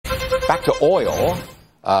Back to oil.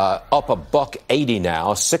 Up $1.80 now,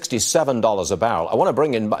 $67 a barrel. I want to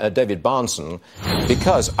bring in David Bahnsen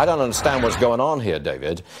because I don't understand what's going on here,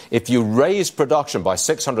 David. If you raise production by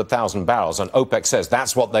 600,000 barrels and OPEC says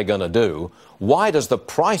that's what they're going to do, why does the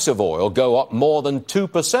price of oil go up more than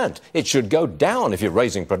 2%? It should go down if you're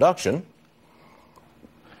raising production.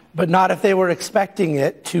 But not if they were expecting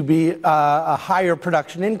it to be a higher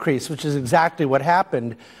production increase, which is exactly what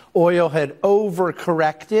happened. Oil had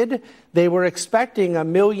overcorrected. They were expecting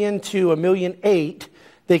 1 million to 1.8 million.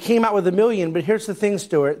 They came out with 1 million, but here's the thing,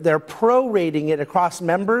 Stuart. They're prorating it across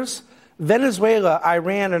members. Venezuela,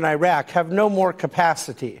 Iran, and Iraq have no more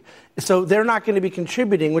capacity. So they're not going to be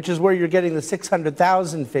contributing, which is where you're getting the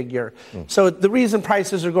 600,000 figure. So the reason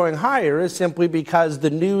prices are going higher is simply because the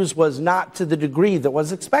news was not to the degree that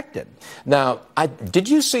was expected. Now, did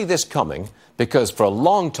you see this coming? Because for a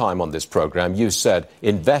long time on this program, you said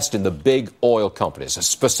invest in the big oil companies,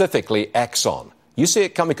 specifically Exxon. You see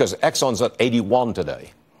it coming because Exxon's at 81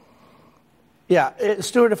 today. Yeah,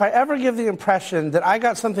 Stuart, if I ever give the impression that I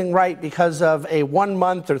got something right because of a 1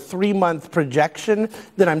 month or 3 month projection,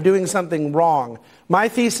 then I'm doing something wrong. My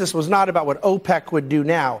thesis was not about what OPEC would do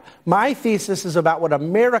now. My thesis is about what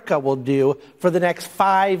America will do for the next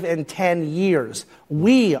 5 and 10 years.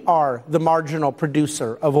 We are the marginal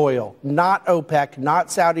producer of oil, not OPEC,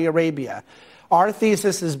 not Saudi Arabia. Our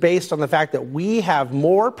thesis is based on the fact that we have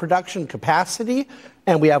more production capacity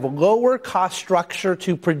and we have a lower cost structure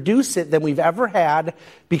to produce it than we've ever had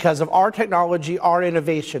because of our technology, our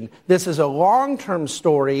innovation. This is a long-term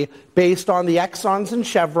story based on the Exxons and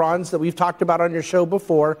Chevrons that we've talked about on your show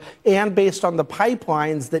before and based on the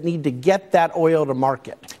pipelines that need to get that oil to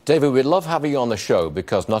market. David, we'd love having you on the show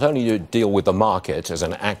because not only do you deal with the market as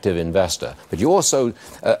an active investor, but you also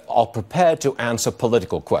are prepared to answer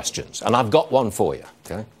political questions. And I've got one for you.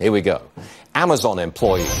 Okay? Here we go. Amazon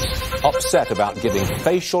employees upset about giving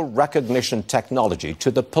facial recognition technology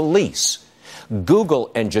to the police.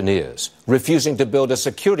 Google engineers refusing to build a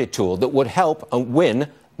security tool that would help and win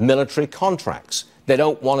military contracts. They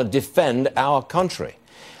don't want to defend our country.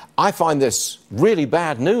 I find this really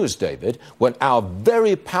bad news, David, when our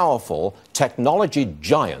very powerful technology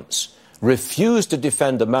giants refuse to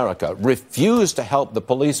defend America, refuse to help the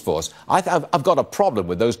police force. I've got a problem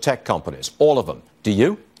with those tech companies, all of them. Do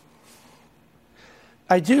you?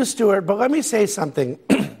 I do, Stuart, but let me say something.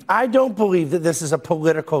 I don't believe that this is a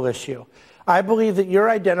political issue. I believe that you're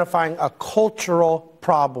identifying a cultural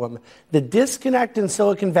problem. The disconnect in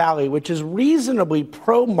Silicon Valley, which is reasonably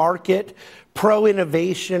pro-market,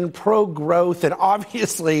 pro-innovation, pro-growth, and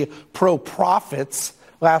obviously pro-profits,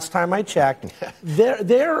 last time I checked,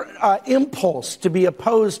 their impulse to be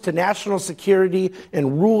opposed to national security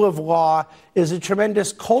and rule of law is a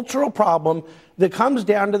tremendous cultural problem that comes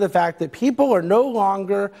down to the fact that people are no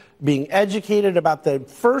longer being educated about the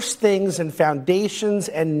first things and foundations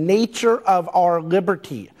and nature of our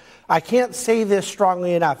liberty. I can't say this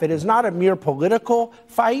strongly enough. It is not a mere political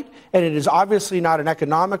fight, and it is obviously not an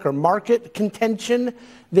economic or market contention.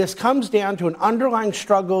 This comes down to an underlying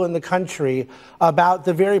struggle in the country about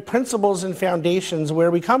the very principles and foundations where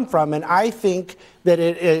we come from. And I think that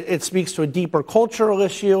it speaks to a deeper cultural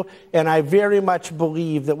issue, and I very much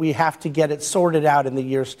believe that we have to get it sorted out in the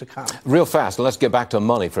years to come. Real fast, let's get back to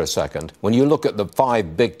money for a second. When you look at the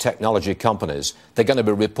 5 big technology companies, they're going to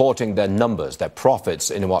be reporting their numbers, their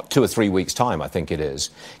profits in, 2 or 3 weeks' time, I think it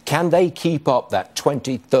is. Can they keep up that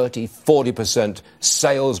 20, 30, 40%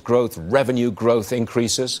 sales growth, revenue growth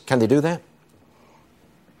increases? Can they do that?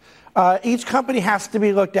 Each company has to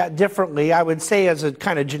be looked at differently. I would say as a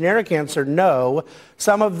kind of generic answer, no.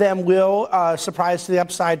 Some of them will surprise to the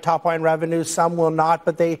upside top-line revenue. Some will not.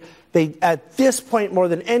 But they at this point, more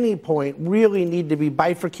than any point, really need to be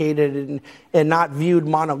bifurcated and not viewed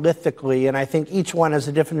monolithically. And I think each one has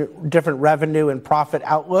a different revenue and profit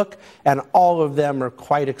outlook, and all of them are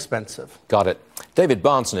quite expensive. Got it. David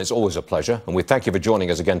Bahnsen, it's always a pleasure, and we thank you for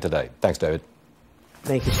joining us again today. Thanks, David.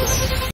 Thank you, sir.